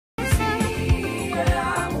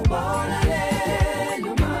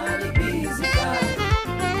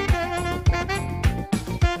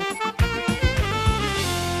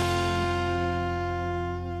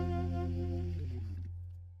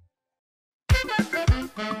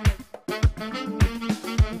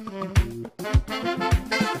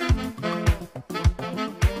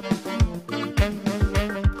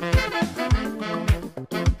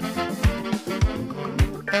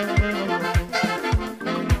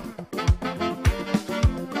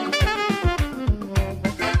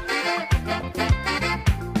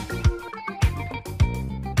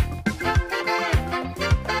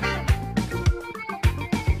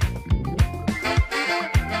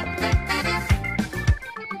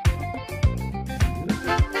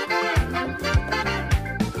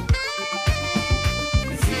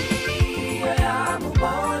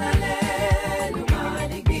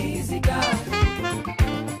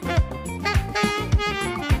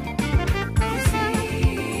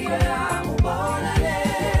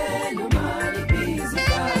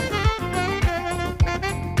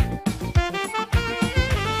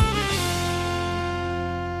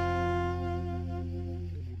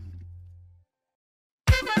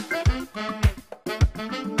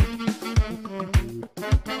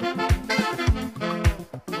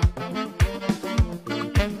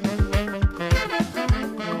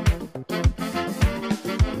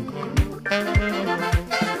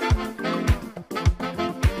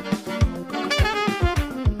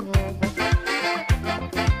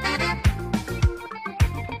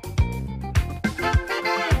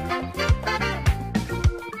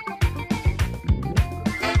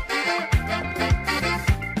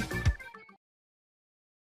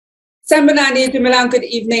Sanibonani, Dumelang, good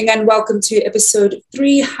evening and welcome to episode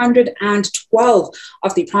 312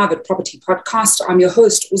 of the Private Property Podcast. I'm your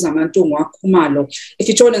host, Zamantungwa Khumalo. If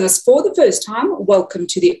you're joining us for the first time, welcome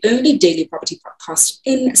to the only daily property podcast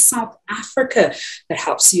in South Africa that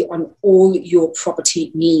helps you on all your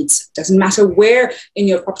property needs. Doesn't matter where in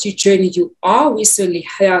your property journey you are, we're certainly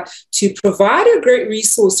here to provide a great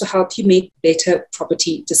resource to help you make better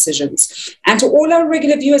property decisions. And to all our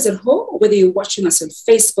regular viewers at home, whether you're watching us on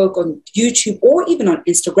Facebook, on YouTube, or even on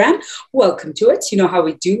Instagram, welcome to it. You know how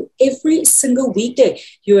we do every single weekday.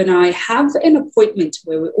 You and I have an appointment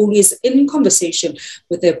where we're always in conversation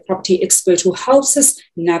with a property expert who helps us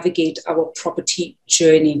navigate our property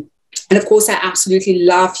journey. And of course, I absolutely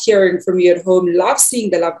love hearing from you at home, love seeing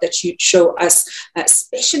the love that you show us,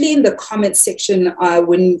 especially in the comment section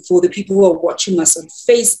for the people who are watching us on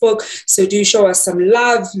Facebook. So do show us some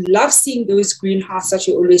love seeing those green hearts that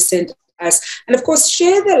you always send us. And of course,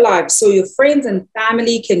 share the live so your friends and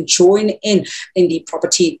family can join in the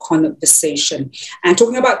property conversation. And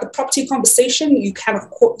talking about the property conversation, you can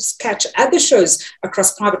of course catch other shows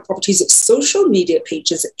across Private Property's social media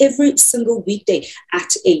pages every single weekday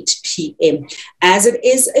at 8 p.m. As it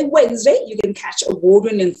is a Wednesday, you can catch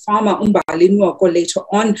award-winning farmer Umbali Nwoko later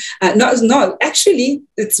on. Actually,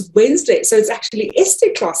 it's Wednesday, so it's actually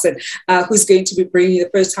Esther Claassen who's going to be bringing you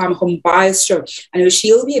the first time home buyers show. I know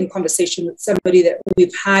she'll be in conversation with somebody that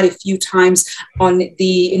we've had a few times on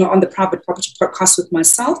the Private Property Podcast with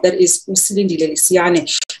myself, that is Usilindi Lelisiane.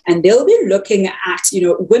 And they'll be looking at,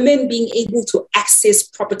 women being able to access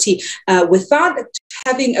property without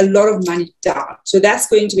having a lot of money down. So that's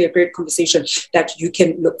going to be a great conversation that you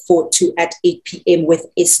can look forward to at 8 p.m. with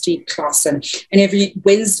Esther Claassen. And every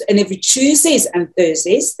Wednesday and every Tuesdays and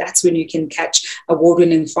Thursdays, that's when you can catch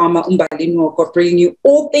award-winning farmer Umbali Nwoko bringing you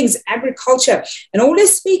all things agriculture and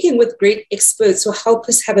always speaking with great experts who help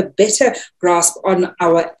us have a better grasp on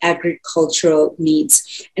our agricultural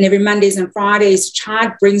needs. And every Mondays and Fridays,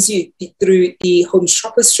 Chad brings you through the Home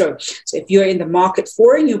Shoppers Show. So if you're in the market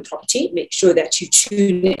for a new property, make sure that you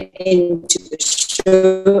tune into the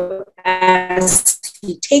show as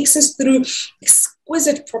he takes us through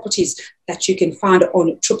exquisite properties that you can find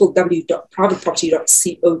on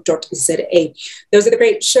www.privateproperty.co.za. Those are the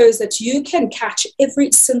great shows that you can catch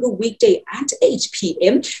every single weekday at 8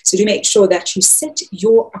 p.m. So do make sure that you set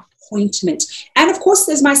your appointment. And of course,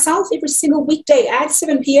 there's myself every single weekday at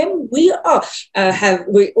 7 p.m. We're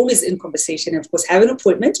always in conversation, and of course, have an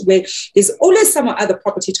appointment where there's always some other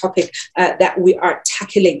property topic that we are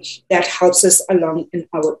tackling that helps us along in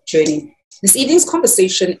our journey. This evening's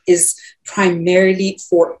conversation is primarily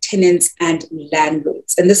for tenants and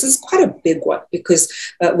landlords. And this is quite a big one because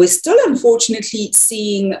we're still unfortunately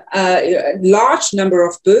seeing a large number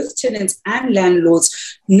of both tenants and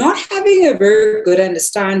landlords not having a very good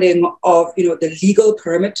understanding of, the legal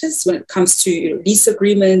parameters when it comes to lease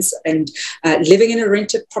agreements and living in a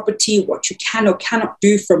rented property, what you can or cannot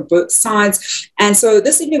do from both sides. And so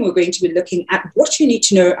this evening, we're going to be looking at what you need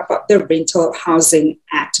to know about the Rental Housing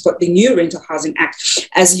Act. Act, but the new Rental Housing Act.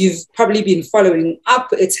 As you've probably been following up,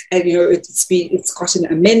 it's gotten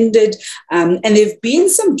amended, and there've been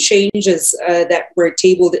some changes that were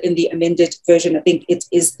tabled in the amended version. I think it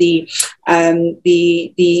is the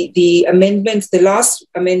amendment. The last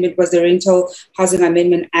amendment was the Rental Housing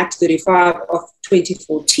Amendment Act 35 of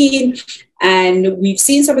 2014. And we've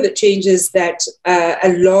seen some of the changes that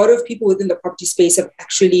a lot of people within the property space have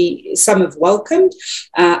actually, some have welcomed.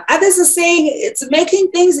 Others are saying it's making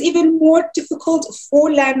things even more difficult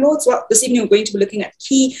for landlords. Well, this evening we're going to be looking at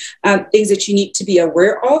key things that you need to be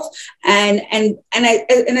aware of. And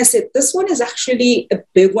I said, this one is actually a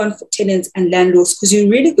big one for tenants and landlords, because you're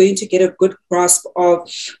really going to get a good grasp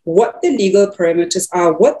of what the legal parameters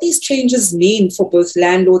are, what these changes mean for both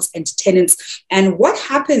landlords and tenants, and what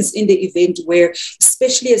happens in the event where,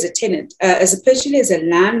 especially as a tenant, especially as a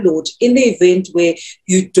landlord, in the event where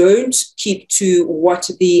you don't keep to what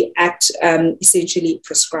the Act essentially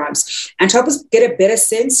prescribes, and to help us get a better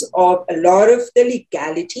sense of a lot of the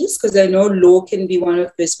legalities, because I know law can be one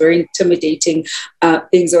of those very intimidating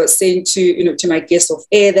things. I was saying to my guest off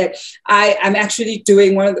air that I'm actually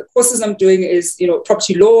doing, one of the courses I'm doing is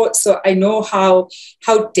property law, so I know how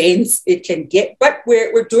dense it can get, but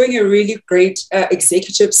we're doing a really great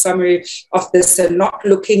executive summary of this and not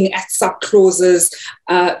looking at sub clauses,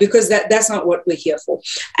 because that's not what we're here for.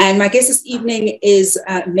 And my guest this evening is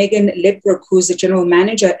Megan Ladbrook, who's the general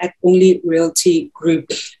manager at Only Realty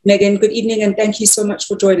Group. Megan, good evening, and thank you so much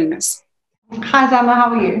for joining us. Hi, Zama,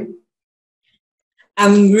 how are you?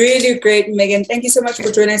 I'm really great, Megan. Thank you so much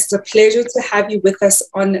for joining us. It's a pleasure to have you with us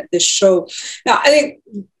on the show. Now, I think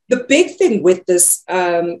the big thing with this,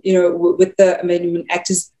 with the Amendment Act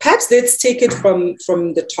is perhaps let's take it from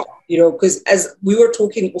the top, because as we were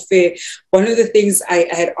talking off air, one of the things I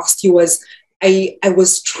had asked you was, I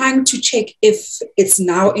was trying to check if it's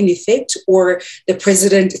now in effect or the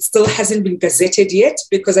president, it still hasn't been gazetted yet,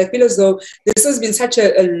 because I feel as though this has been such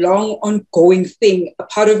a long ongoing thing. A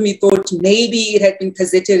part of me thought maybe it had been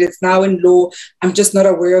gazetted, it's now in law. I'm just not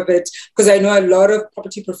aware of it, because I know a lot of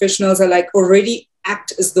property professionals are like already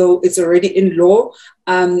act as though it's already in law,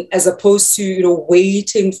 as opposed to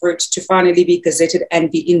waiting for it to finally be gazetted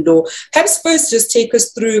and be in law. Perhaps first just take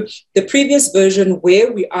us through the previous version,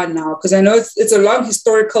 where we are now, because I know it's a long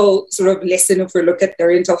historical sort of lesson if we look at the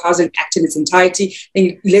Rental Housing Act in its entirety.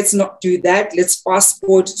 And let's not do that. Let's fast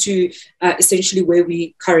forward to essentially where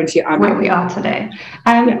we currently are now. Where we are today.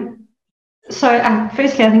 So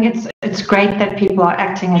firstly, I think it's great that people are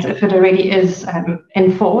acting as if it already is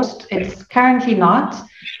enforced. It's currently not,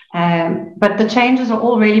 but the changes are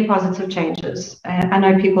all really positive changes. I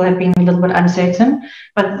know people have been a little bit uncertain,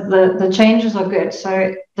 but the changes are good.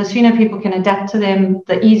 So the sooner people can adapt to them,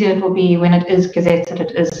 the easier it will be when it is gazetted,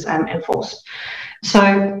 it is enforced.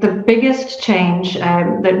 So the biggest change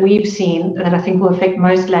that we've seen that I think will affect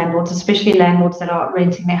most landlords, especially landlords that are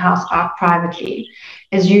renting their house out privately,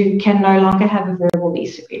 is you can no longer have a verbal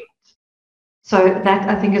lease agreement. So that,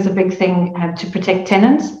 I think, is a big thing to protect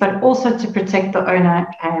tenants, but also to protect the owner,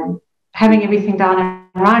 having everything down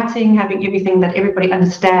in writing, having everything that everybody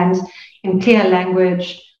understands in clear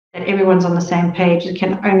language, that everyone's on the same page. It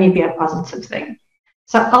can only be a positive thing.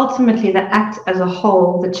 So ultimately, the Act as a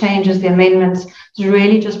whole, the changes, the amendments, is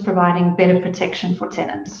really just providing better protection for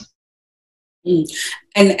tenants. And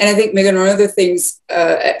I think, Megan, one of the things,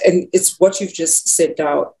 and it's what you've just said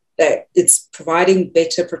now, that it's providing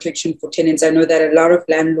better protection for tenants. I know that a lot of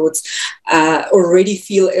landlords already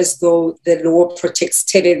feel as though the law protects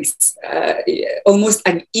tenants almost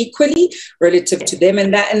unequally relative to them,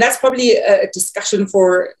 and that's probably a discussion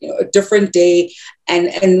for a different day.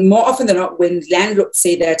 And more often than not, when landlords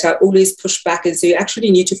say that, I always push back and say you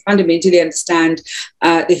actually need to fundamentally understand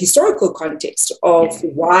the historical context of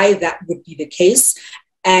why that would be the case.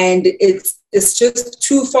 And it's just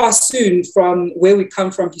too far soon from where we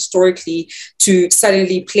come from historically to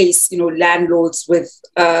suddenly place, landlords with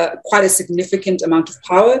quite a significant amount of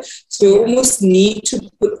power. So we almost need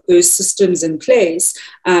to put those systems in place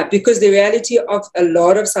because the reality of a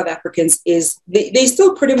lot of South Africans is they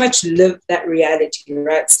still pretty much live that reality,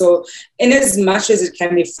 right? So in as much as it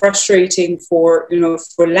can be frustrating for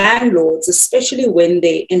landlords, especially when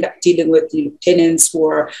they end up dealing with tenants who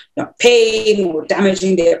are not paying or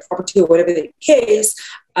damaging their property or whatever the case,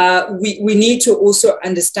 we need to also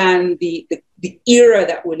understand the era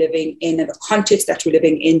that we're living in and the context that we're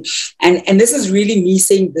living in. And this is really me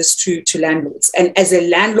saying this to landlords. And as a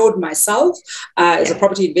landlord myself, as a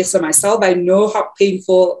property investor myself, I know how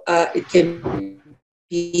painful it can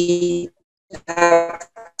be to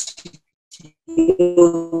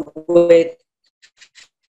deal with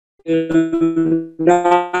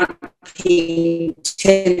not paying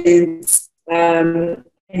tenants.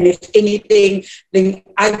 And if anything, then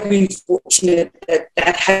I've been fortunate that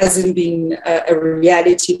that hasn't been a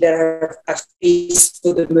reality that I've faced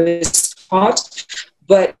for the most part.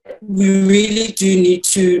 But we really do need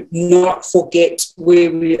to not forget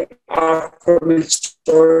where we are from a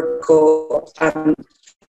historical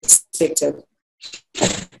perspective.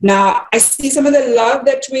 Now, I see some of the love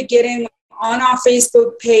that we're getting on our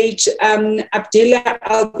Facebook page. Abdullah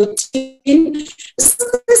Albertine, this is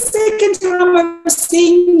the second time I'm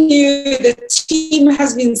seeing you. The team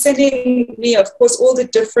has been sending me, of course, all the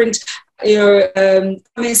different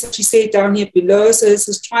comments that you say down here below. So this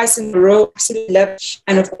is twice in a row. Absolutely love.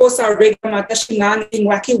 And of course, our regular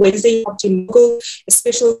Wacky Wednesday Optimal, a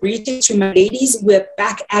special greeting to my ladies. We're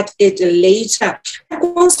back at it later. Of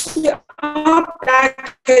course, we are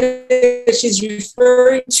back. She's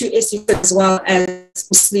referring to SEO as well as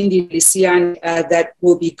Cindy Lysian that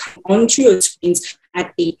will be onto your screens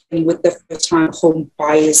at 8 p.m. with the First Time Home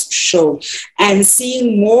Buyers Show. And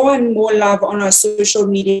seeing more and more love on our social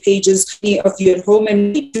media pages, many of you at home,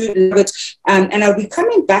 and we do love it. And I'll be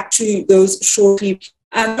coming back to those shortly.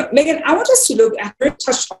 Megan, I want us to look at very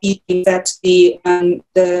touch on that the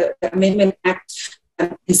Amendment Act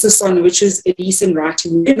insists on, which is a lease in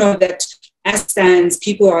writing. We know that as stands,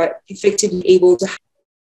 people are effectively able to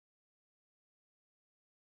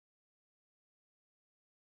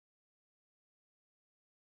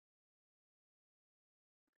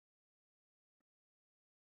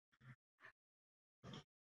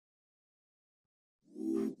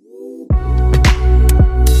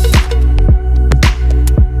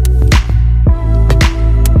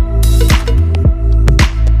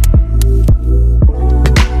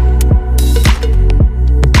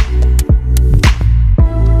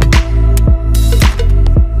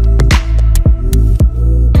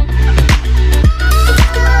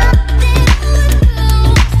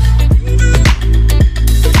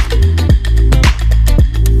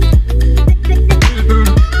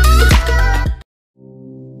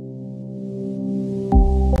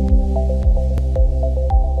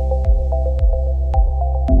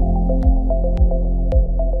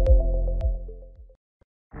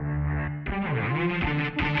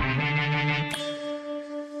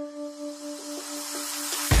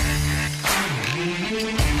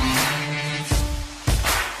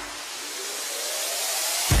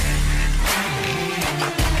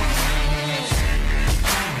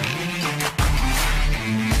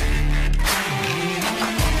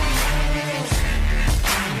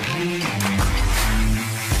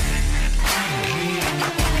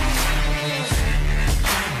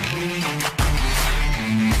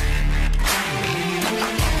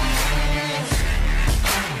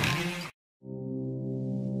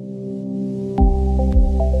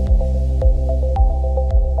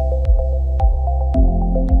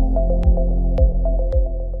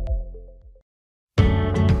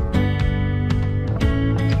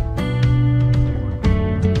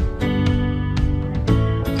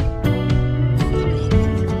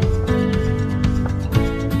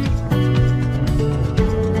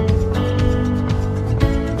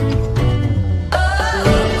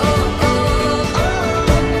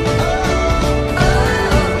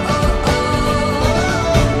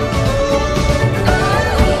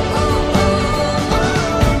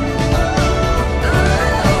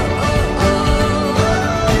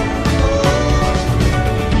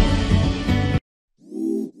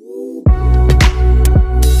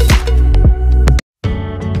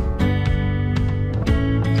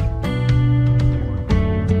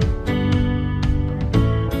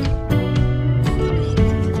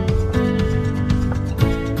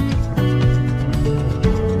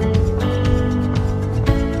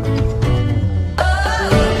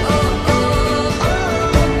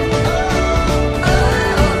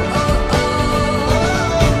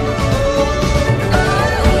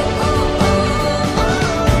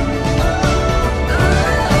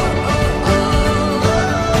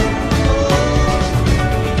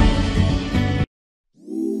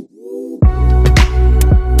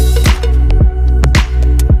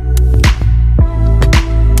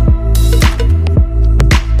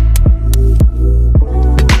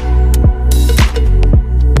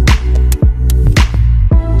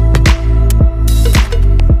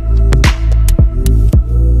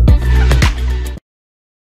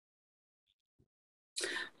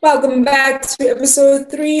Welcome back to episode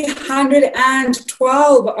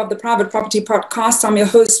 312 of the Private Property Podcast. I'm your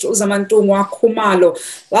host, Zamantungwa Khumalo.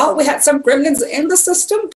 Well, we had some gremlins in the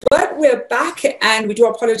system, but we're back, and we do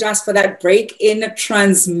apologize for that break in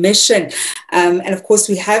transmission. And of course,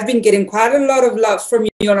 we have been getting quite a lot of love from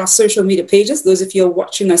you on our social media pages. Those of you who are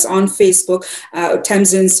watching us on Facebook,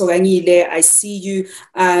 Tamzin Solangile, I see you.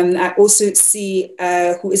 I also see,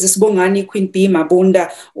 who is this Bongani Queen B Mabunda,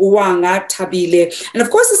 Uwanga Tabile. And of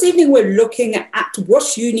course, this evening we're looking at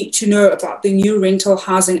what you need to know about the new Rental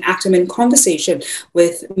Housing Act. I'm in conversation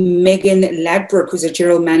with Megan Ladbrook, who's a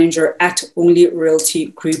general manager at Only Realty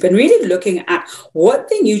Group, and really looking at what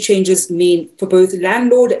the new changes mean for both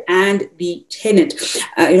landlord and the tenant.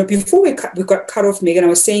 Before we got cut off, Megan, I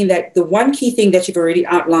was saying that the one key thing that you've already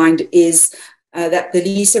outlined is that the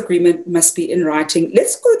lease agreement must be in writing.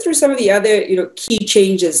 Let's go through some of the other, key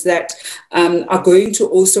changes that are going to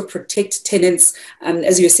also protect tenants.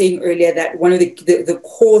 As you were saying earlier, that one of the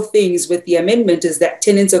core things with the amendment is that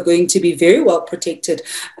tenants are going to be very well protected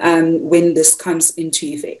when this comes into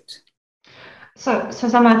effect. So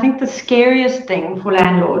Sam, I think the scariest thing for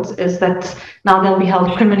landlords is that now they'll be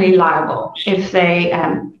held criminally liable if they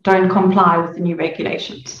don't comply with the new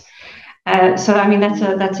regulations. That's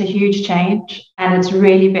a huge change, and it's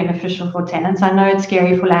really beneficial for tenants. I know it's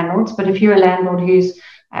scary for landlords, but if you're a landlord who's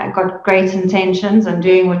got great intentions and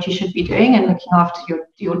doing what you should be doing and looking after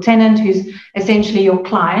your tenant, who's essentially your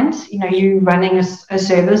client, you running a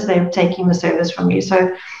service, they're taking the service from you.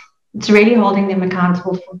 So it's really holding them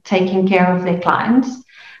accountable for taking care of their clients.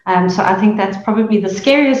 So I think that's probably the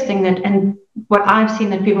scariest thing and what I've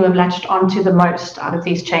seen that people have latched onto the most out of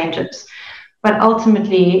these changes. But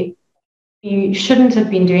ultimately, you shouldn't have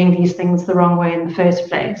been doing these things the wrong way in the first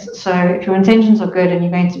place. So if your intentions are good and you're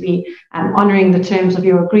going to be honouring the terms of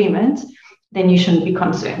your agreement, then you shouldn't be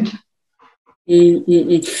concerned. And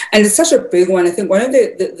it's such a big one. I think one of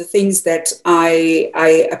the things that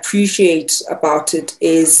I appreciate about it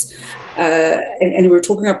is, and we're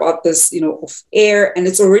talking about this, off air, and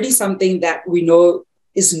it's already something that we know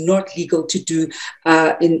is not legal to do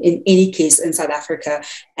in any case in South Africa,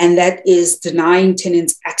 and that is denying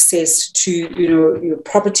tenants access to your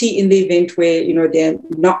property in the event where they're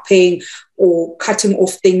not paying or cutting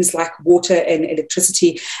off things like water and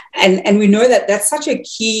electricity, and we know that that's such a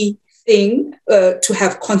key thing to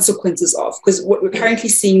have consequences of, because what we're currently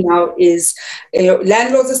seeing now is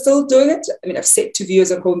landlords are still doing it. I mean, I've said to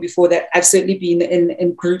viewers at home before that I've certainly been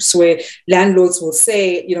in groups where landlords will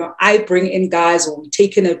say, I bring in guys, or we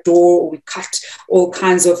take in a door, or we cut all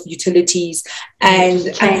kinds of utilities and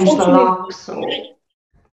change the locks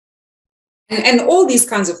and all these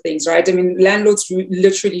kinds of things, right? I mean, landlords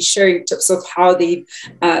literally sharing tips of how they've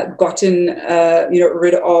gotten,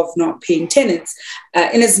 rid of not paying tenants.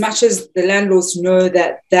 In as much as the landlords know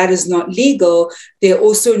that that is not legal, there are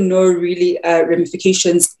also no really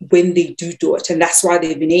ramifications when they do it. And that's why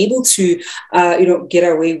they've been able to, get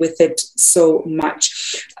away with it so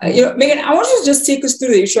much. Megan, I want you to just take us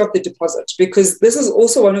through the issue of the deposit, because this is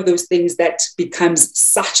also one of those things that becomes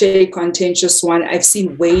such a contentious one. I've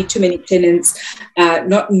seen way too many tenants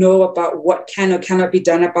not know about what can or cannot be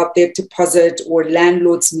done about their deposit, or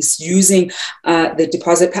landlords misusing the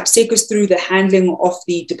deposit. Perhaps take us through the handling of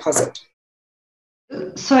the deposit.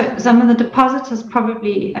 So some of the deposit is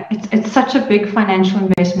probably, it's such a big financial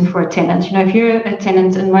investment for a tenant. If you're a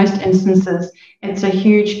tenant, in most instances, it's a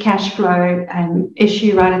huge cash flow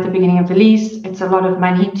issue right at the beginning of the lease. It's a lot of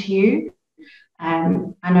money to you.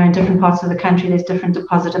 I know in different parts of the country, there's different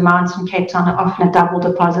deposit amounts. In Cape Town, often a double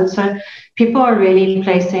deposit. So people are really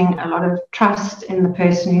placing a lot of trust in the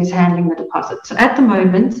person who's handling the deposit. So at the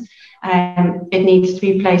moment, it needs to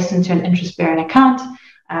be placed into an interest-bearing account.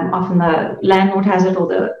 Often the landlord has it,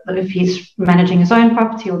 or if he's managing his own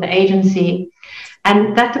property, or the agency.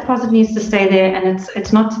 And that deposit needs to stay there, and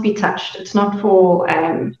it's not to be touched. It's not for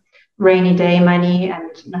rainy day money.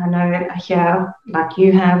 And I know here, like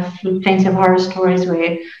you have, plenty of horror stories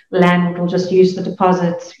where the landlord will just use the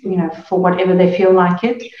deposit, for whatever they feel like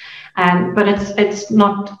it. But it's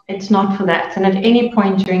not for that. And at any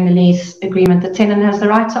point during the lease agreement, the tenant has the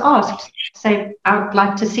right to ask, say, I would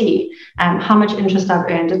like to see how much interest I've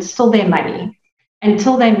earned. It's still their money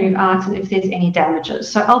until they move out, and if there's any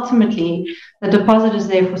damages. So ultimately, the deposit is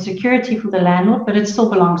there for security for the landlord, but it still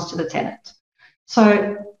belongs to the tenant.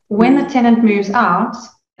 So when the tenant moves out,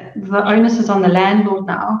 the onus is on the landlord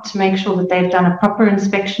now to make sure that they've done a proper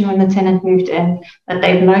inspection when the tenant moved in, that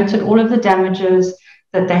they've noted all of the damages,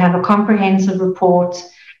 that they have a comprehensive report,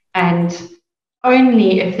 and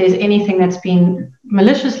only if there's anything that's been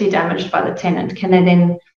maliciously damaged by the tenant can they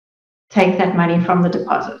then take that money from the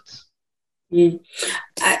deposit.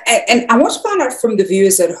 And I want to find out from the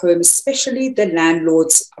viewers at home, especially the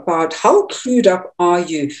landlords, about how clued up are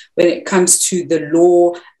you when it comes to the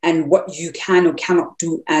law and what you can or cannot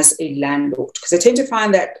do as a landlord? Because I tend to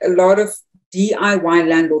find that a lot of DIY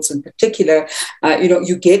landlords in particular,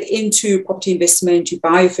 you get into property investment, you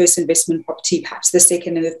buy your first investment property, perhaps the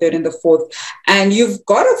second and the third and the fourth, and you've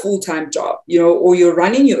got a full-time job, or you're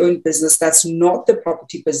running your own business that's not the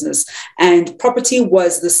property business. And property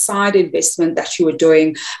was the side investment that you were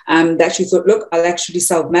doing, that you thought, look, I'll actually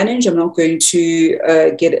self-manage. I'm not going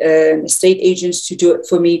to get an estate agent to do it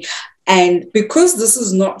for me. And because this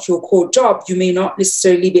is not your core job, you may not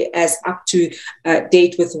necessarily be as up to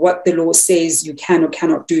date with what the law says you can or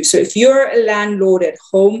cannot do. So if you're a landlord at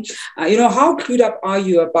home, how clued up are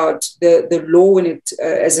you about the law when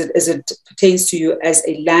as it pertains to you as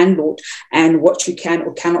a landlord, and what you can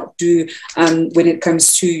or cannot do when it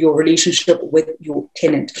comes to your relationship with your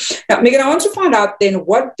tenant? Now, Megan, I want to find out then,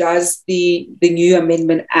 what does the new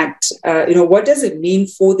Amendment Act, what does it mean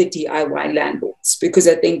for the DIY landlords? Because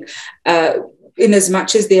I think in as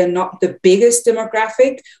much as they are not the biggest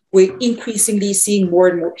demographic, we're increasingly seeing more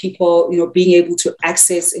and more people, being able to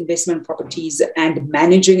access investment properties and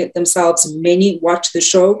managing it themselves. Many watch the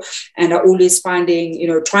show and are always finding,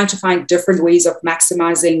 trying to find different ways of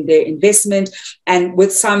maximizing their investment. And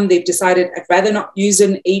with some, they've decided, I'd rather not use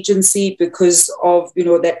an agency because of,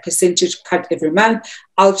 that percentage cut every month.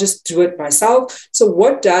 I'll just do it myself. So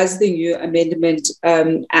what does the new Amendment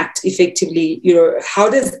Act effectively, how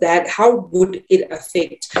would it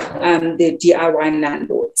affect the DIY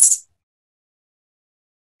landlords?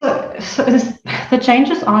 So the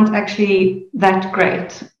changes aren't actually that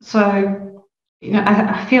great. So,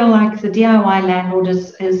 I feel like the DIY landlord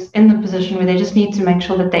is in the position where they just need to make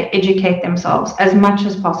sure that they educate themselves as much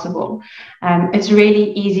as possible. It's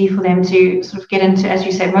really easy for them to sort of get into, as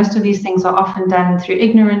you say, most of these things are often done through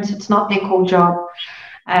ignorance. It's not their core job.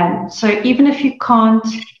 So even if you can't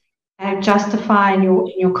justify in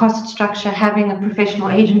your cost structure having a professional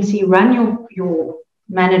agency run your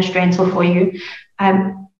managed rental for you,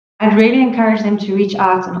 I'd really encourage them to reach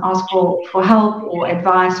out and ask for help or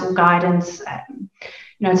advice or guidance.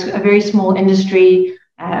 It's a very small industry.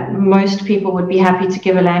 Most people would be happy to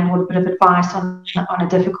give a landlord a bit of advice on a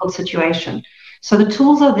difficult situation. So the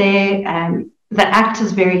tools are there. The Act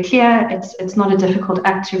is very clear. It's not a difficult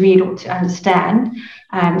Act to read or to understand.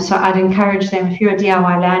 So I'd encourage them, if you're a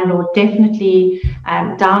DIY landlord, definitely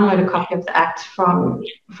download a copy of the Act from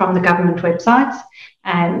the government websites.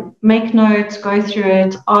 And make notes, go through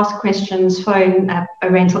it, ask questions, phone a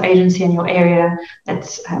rental agency in your area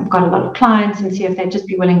that's got a lot of clients, and see if they'd just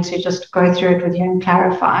be willing to just go through it with you and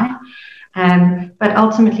clarify. But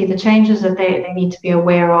ultimately, the changes that they need to be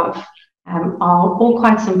aware of are all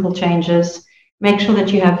quite simple changes. Make sure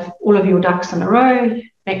that you have all of your ducks in a row.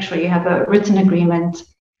 Make sure you have a written agreement.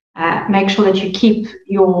 Make sure that you keep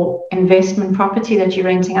your investment property that you're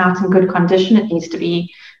renting out in good condition. It needs to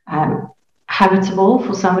be habitable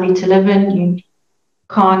for somebody to live in. You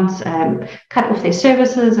can't cut off their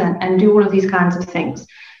services and do all of these kinds of things.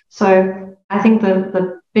 So I think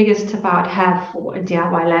the biggest tip I would have for a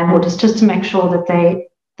DIY landlord is just to make sure that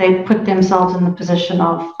they put themselves in the position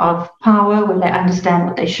of power, where they understand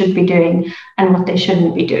what they should be doing and what they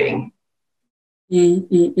shouldn't be doing.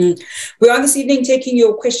 We are this evening taking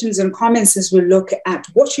your questions and comments as we look at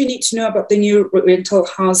what you need to know about the new Rental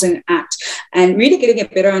Housing Act, and really getting a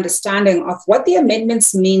better understanding of what the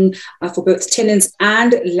amendments mean for both tenants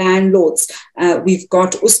and landlords. We've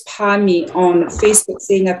got Uspami on Facebook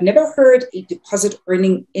saying, I've never heard a deposit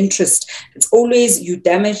earning interest. It's always you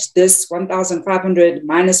damage this 1,500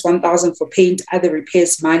 minus 1,000 for paint, other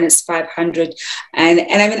repairs minus 500. And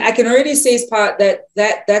I mean, I can already say as part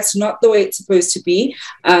that's not the way it's supposed to be.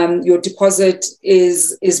 Your deposit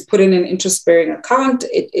is put in an interest-bearing account.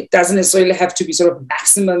 It doesn't necessarily have to be sort of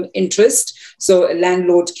maximum interest. So a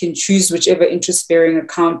landlord can choose whichever interest-bearing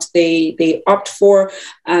account they opt for.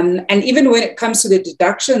 And even when it comes to the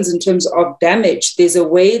deductions in terms of damage, there's a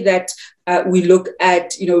way that we look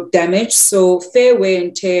at, damage. So fair wear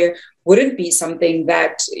and tear wouldn't be something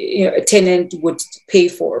that a tenant would pay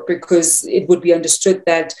for, because it would be understood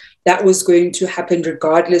that that was going to happen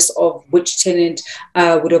regardless of which tenant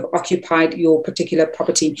would have occupied your particular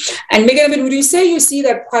property. And Megan, would you say you see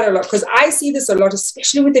that quite a lot? Because I see this a lot,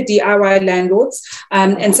 especially with the DIY landlords.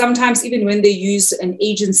 And sometimes even when they use an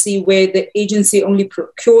agency where the agency only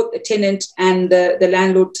procured the tenant and the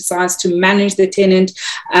landlord decides to manage the tenant.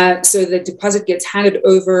 So the deposit gets handed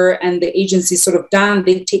over and the agency is sort of done,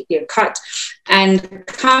 they take their cut. And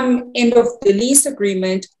come end of the lease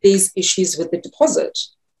agreement, there's issues with the deposit.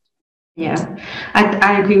 Yeah,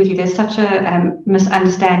 I agree with you. There's such a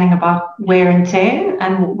misunderstanding about wear and tear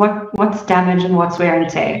and what's damage and what's wear and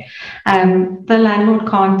tear. The landlord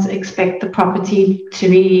can't expect the property to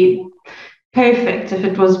be perfect. If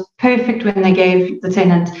it was perfect when they gave the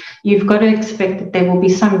tenant, you've got to expect that there will be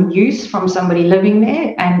some use from somebody living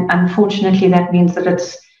there. And unfortunately, that means that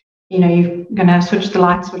it's, you're going to switch the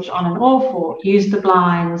light switch on and off, or use the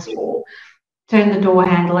blinds, or turn the door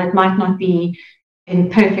handle. It might not be in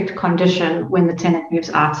perfect condition when the tenant moves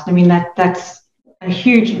out. I mean, that's a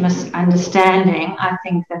huge misunderstanding, I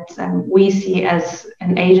think, that we see as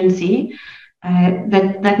an agency,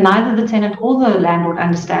 that neither the tenant or the landlord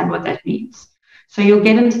understand what that means. So you'll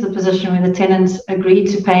get into the position where the tenants agree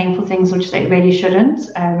to paying for things which they really shouldn't,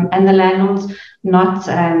 and the landlords, not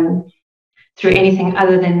through anything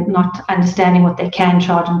other than not understanding what they can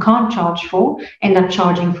charge and can't charge for, end up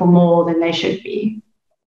charging for more than they should be.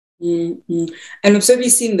 Mm-hmm. And we've certainly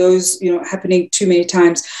seen those, happening too many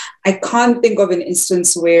times. I can't think of an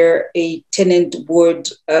instance where a tenant would,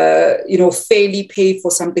 fairly pay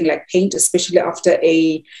for something like paint, especially after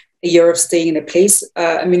a year of staying in a place.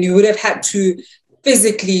 I mean, you would have had to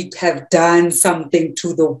physically have done something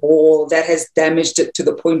to the wall that has damaged it to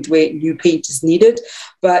the point where new paint is needed.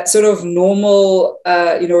 But sort of normal,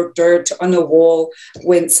 dirt on a wall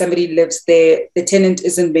when somebody lives there, the tenant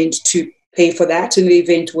isn't meant to pay for that. In the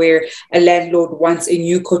event where a landlord wants a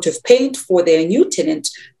new coat of paint for their new tenant,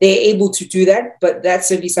 they're able to do that, but that's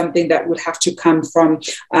certainly something that would have to come from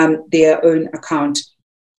their own account.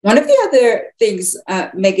 One of the other things,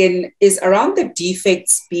 Megan, is around the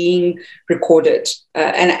defects being recorded.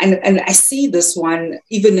 And I see this one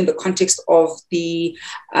even in the context of the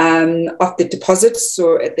deposits,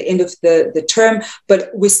 or at the end of the term, but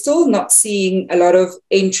we're still not seeing a lot of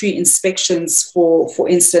entry inspections, for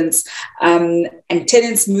instance, and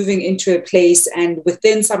tenants moving into a place and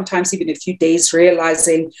within sometimes even a few days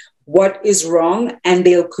realizing what is wrong, and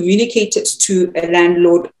they'll communicate it to a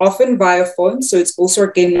landlord, often via phone. So it's also,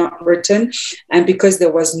 again, not written. And because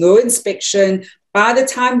there was no inspection, by the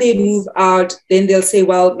time they move out, then they'll say,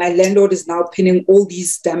 well, my landlord is now pinning all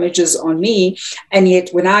these damages on me. And yet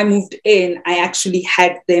when I moved in, I actually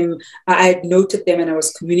had them, I had noted them, and I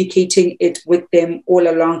was communicating it with them all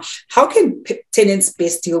along. How can tenants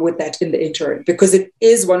best deal with that in the interim? Because it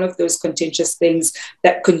is one of those contentious things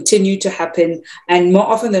that continue to happen. And more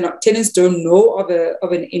often than not, tenants don't know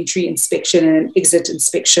of an entry inspection and an exit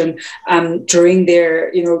inspection during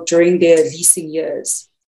their leasing years.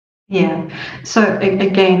 Yeah. So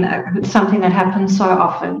again, it's something that happens so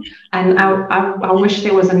often, and I wish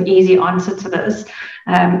there was an easy answer to this.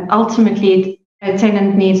 Ultimately, a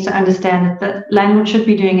tenant needs to understand that the landlord should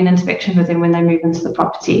be doing an inspection with them when they move into the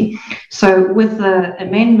property. So with the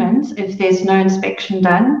amendment, if there's no inspection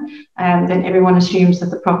done, then everyone assumes that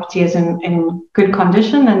the property is in good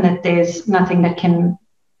condition and that there's nothing that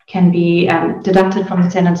can be deducted from the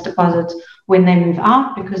tenant's deposit when they move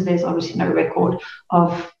out, because there's obviously no record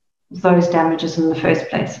of those damages in the first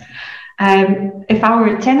place. If I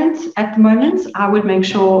were a tenant at the moment, I would make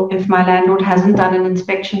sure, if my landlord hasn't done an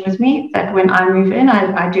inspection with me, that when I move in,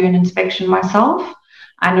 I do an inspection myself.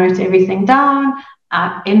 I note everything down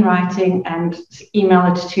in writing and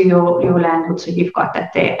email it to your landlord, so you've got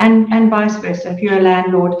that there. And vice versa. If you're a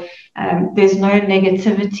landlord, there's no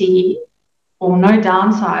negativity or no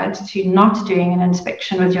downside to not doing an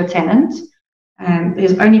inspection with your tenant.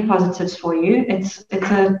 There's only positives for you. It's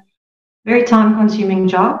a very time-consuming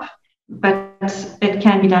job, but it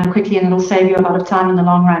can be done quickly, and it'll save you a lot of time in the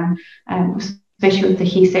long run, especially with the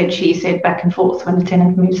he said, she said back and forth when the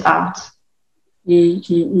tenant moves out.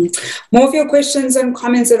 Mm-hmm. More of your questions and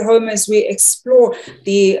comments at home as we explore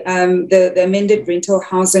the amended Rental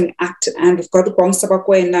Housing Act. And we've got Bong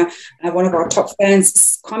Sabakwe, one of our top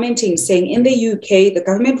fans, commenting, saying, in the UK, the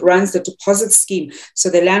government runs the deposit scheme. So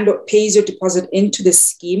the landlord pays your deposit into the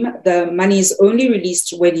scheme. The money is only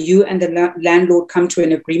released when you and the landlord come to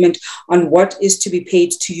an agreement on what is to be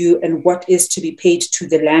paid to you and what is to be paid to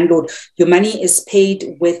the landlord. Your money is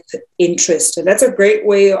paid with interest. And that's a great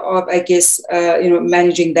way of, I guess,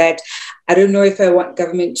 managing that. I don't know if I want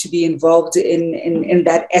government to be involved in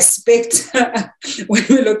that aspect when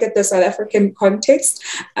we look at the South African context.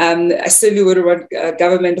 I certainly wouldn't want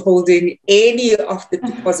government holding any of the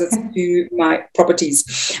deposits to my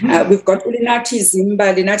properties. We've got Ulinati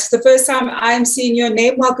Zimba. Linati, it's the first time I'm seeing your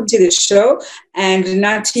name. Welcome to the show. And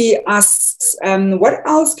Linati asks, what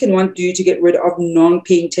else can one do to get rid of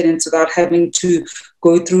non-paying tenants without having to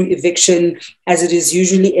go through eviction, as it is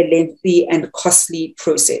usually a lengthy and costly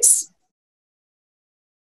process?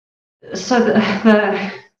 So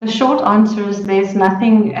the short answer is there's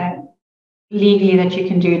nothing legally that you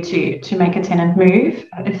can do to make a tenant move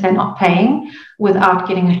if they're not paying without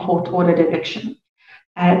getting a court-ordered eviction.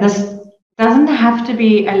 This doesn't have to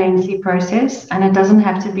be a lengthy process, and it doesn't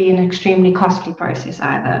have to be an extremely costly process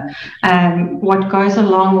either. What goes a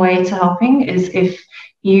long way to helping is if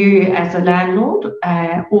you as a landlord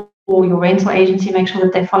or your rental agency make sure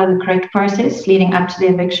that they follow the correct process leading up to the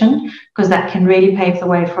eviction, because that can really pave the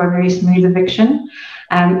way for a very smooth eviction.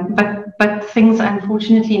 But things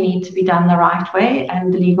unfortunately need to be done the right way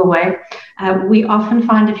and the legal way. We often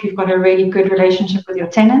find if you've got a really good relationship with your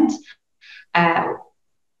tenant,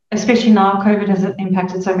 especially now COVID has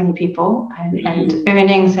impacted so many people, and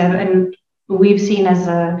earnings have, and we've seen as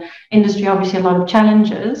an industry obviously a lot of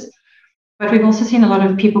challenges, but we've also seen a lot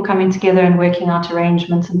of people coming together and working out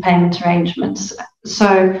arrangements and payment arrangements.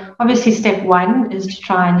 So obviously step one is to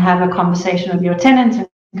try and have a conversation with your tenant and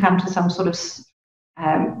come to some sort of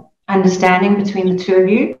understanding between the two of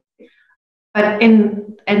you. But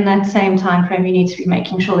in that same time frame, you need to be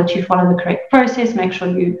making sure that you follow the correct process, make sure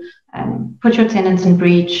you put your tenants in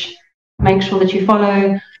breach, make sure that you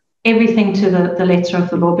follow everything to the letter of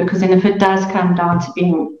the law, because then if it does come down to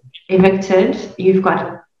being evicted, you've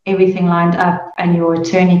got everything lined up and your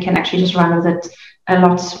attorney can actually just run with it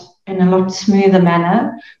in a lot smoother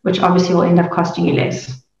manner, which obviously will end up costing you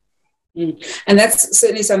less. And that's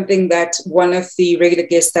certainly something that one of the regular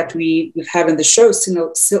guests that we have in the show,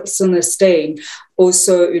 Sina Stein,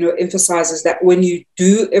 also emphasizes that when you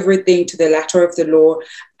do everything to the letter of the law,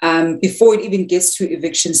 before it even gets to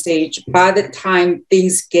eviction stage, by the time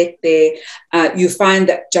things get there, you find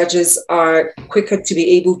that judges are quicker to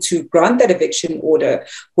be able to grant that eviction order.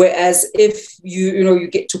 Whereas if you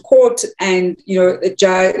get to court and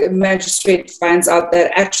the magistrate finds out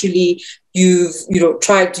that actually you've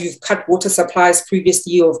cut water supplies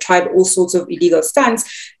previously or tried all sorts of illegal stunts,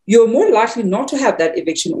 you're more likely not to have that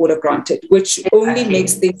eviction order granted, which only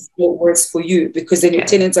makes things more worse for you, because then your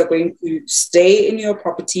tenants are going to stay in your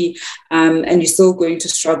property, and you're still going to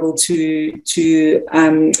struggle to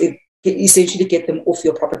essentially get them off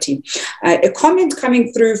your property. A comment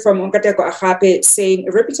coming through from Onkateko Achape saying,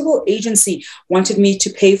 a reputable agency wanted me to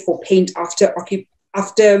pay for paint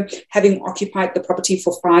after having occupied the property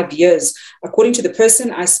for 5 years. According to the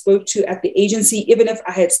person I spoke to at the agency, even if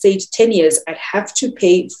I had stayed 10 years, I'd have to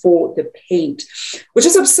pay for the paint, which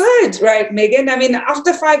is absurd, right, Megan? I mean,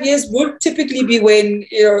 after 5 years would typically be when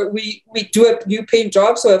we do a new paint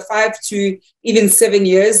job, so 5 to even 7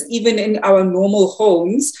 years, even in our normal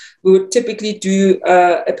homes, we would typically do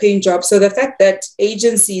a paint job. So the fact that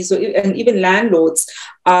agencies and even landlords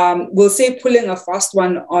will say pulling a fast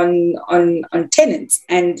one on tenants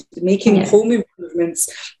and making home improvements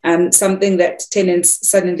something that tenants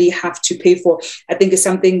suddenly have to pay for, I think is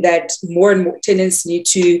something that more and more tenants need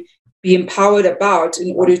to be empowered about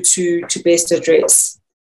in order to best address.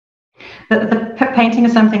 The painting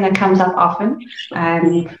is something that comes up often.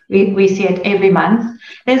 We see it every month.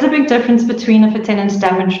 There's a big difference between if a tenant's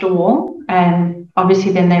damaged a wall, and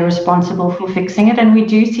obviously then they're responsible for fixing it. And we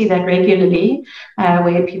do see that regularly,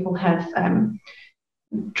 where people have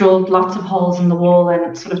drilled lots of holes in the wall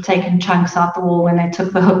and sort of taken chunks out the wall when they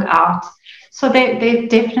took the hook out. So there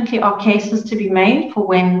definitely are cases to be made for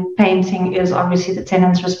when painting is obviously the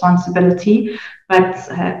tenant's responsibility, but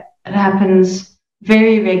it happens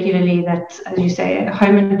very regularly that, as you say,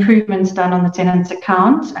 home improvements done on the tenant's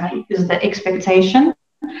account is the expectation.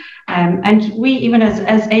 And we, even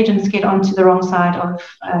as agents, get onto the wrong side of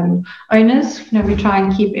owners. We try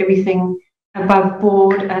and keep everything above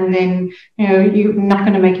board, and then you're not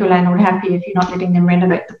going to make your landlord happy if you're not letting them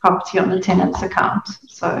renovate the property on the tenant's account.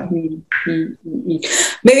 So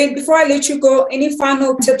Megan, before I let you go, any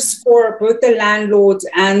final tips for both the landlords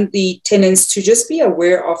and the tenants to just be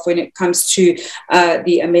aware of when it comes to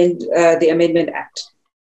the Amendment Act?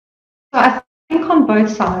 So I think on both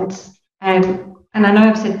sides, and I know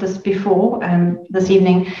I've said this before this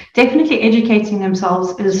evening, definitely educating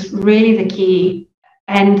themselves is really the key.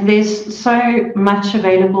 And there's so much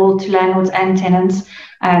available to landlords and tenants.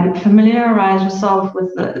 Familiarize yourself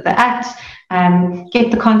with the Act,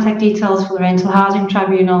 get the contact details for the Rental Housing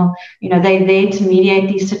Tribunal. They're there to mediate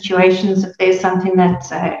these situations if there's something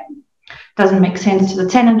that doesn't make sense to the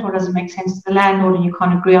tenant or doesn't make sense to the landlord and you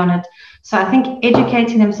can't agree on it. So I think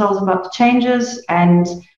educating themselves about the changes and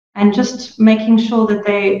just making sure that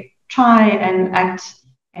they try and act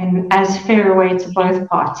in as fair a way to both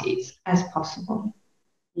parties as possible.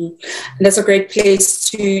 And that's a great place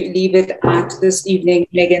to leave it at this evening.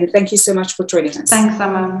 Megan, thank you so much for joining us. Thanks,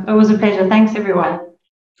 Summer. It was a pleasure. Thanks, everyone.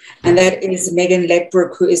 And that is Megan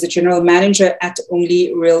Ladbrook, who is the General Manager at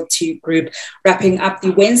Only Realty Group. Wrapping up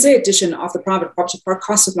the Wednesday edition of the Private Property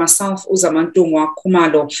Podcast with myself, Zamantungwa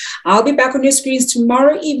Khumalo. I'll be back on your screens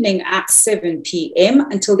tomorrow evening at 7 p.m.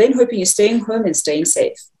 Until then, hoping you're staying home and staying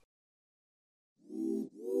safe.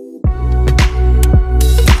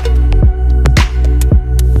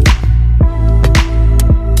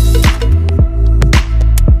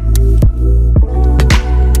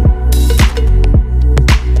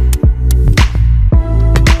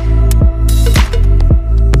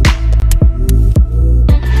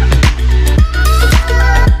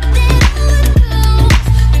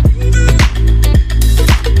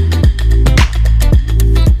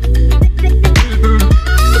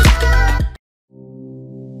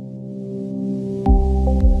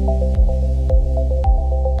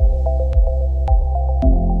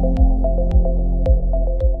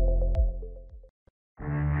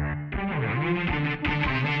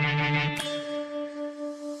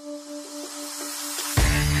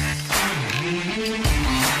 Thank you.